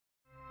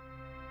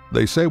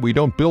They say we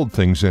don't build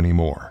things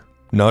anymore.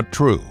 Not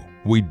true.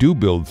 We do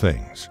build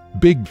things.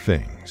 Big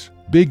things.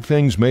 Big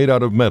things made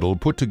out of metal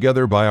put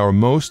together by our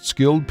most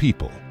skilled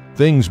people.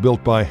 Things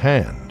built by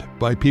hand,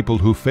 by people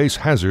who face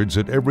hazards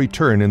at every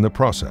turn in the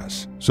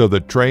process, so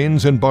that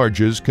trains and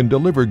barges can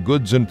deliver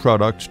goods and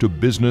products to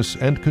business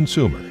and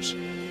consumers.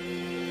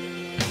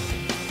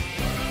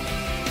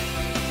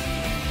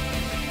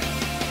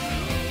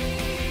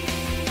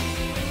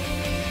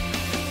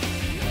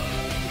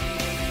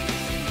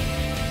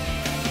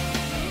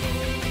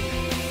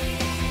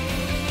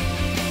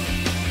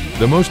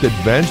 The most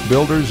advanced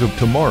builders of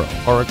tomorrow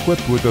are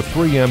equipped with a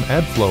 3M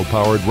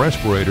Adflo-powered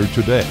respirator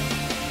today.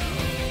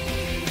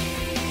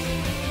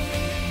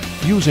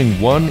 Using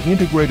one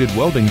integrated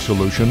welding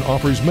solution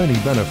offers many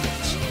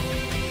benefits.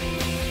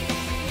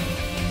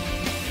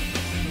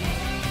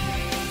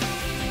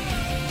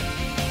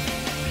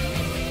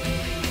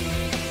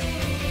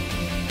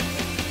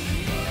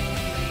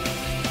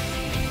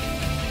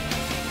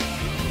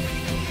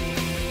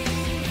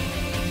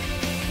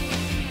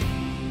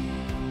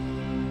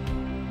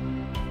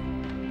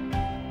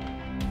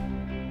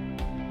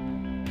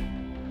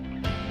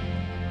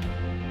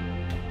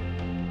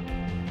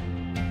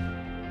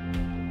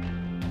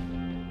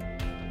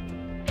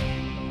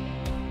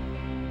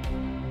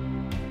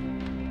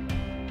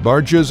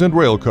 Barges and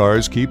rail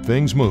cars keep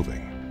things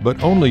moving,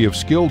 but only if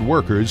skilled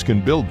workers can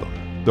build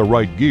them. The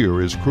right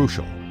gear is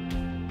crucial.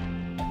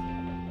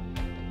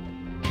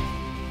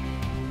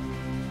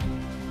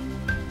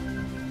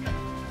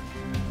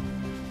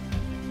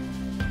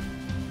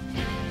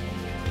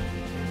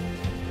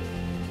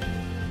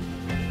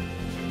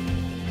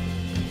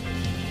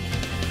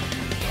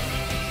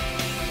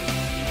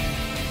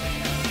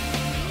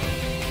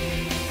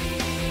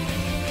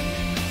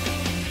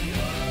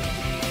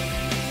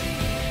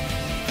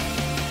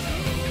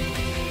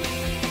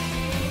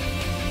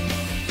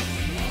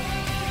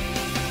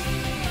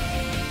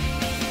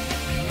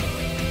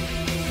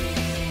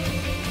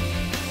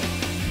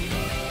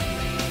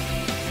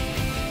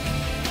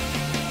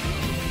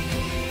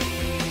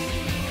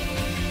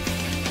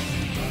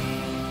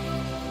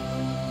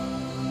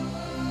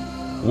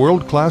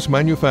 World-class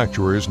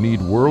manufacturers need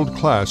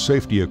world-class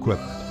safety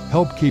equipment.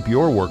 Help keep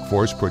your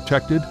workforce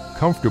protected,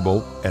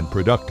 comfortable, and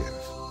productive.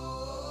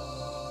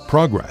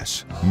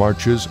 Progress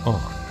marches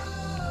on.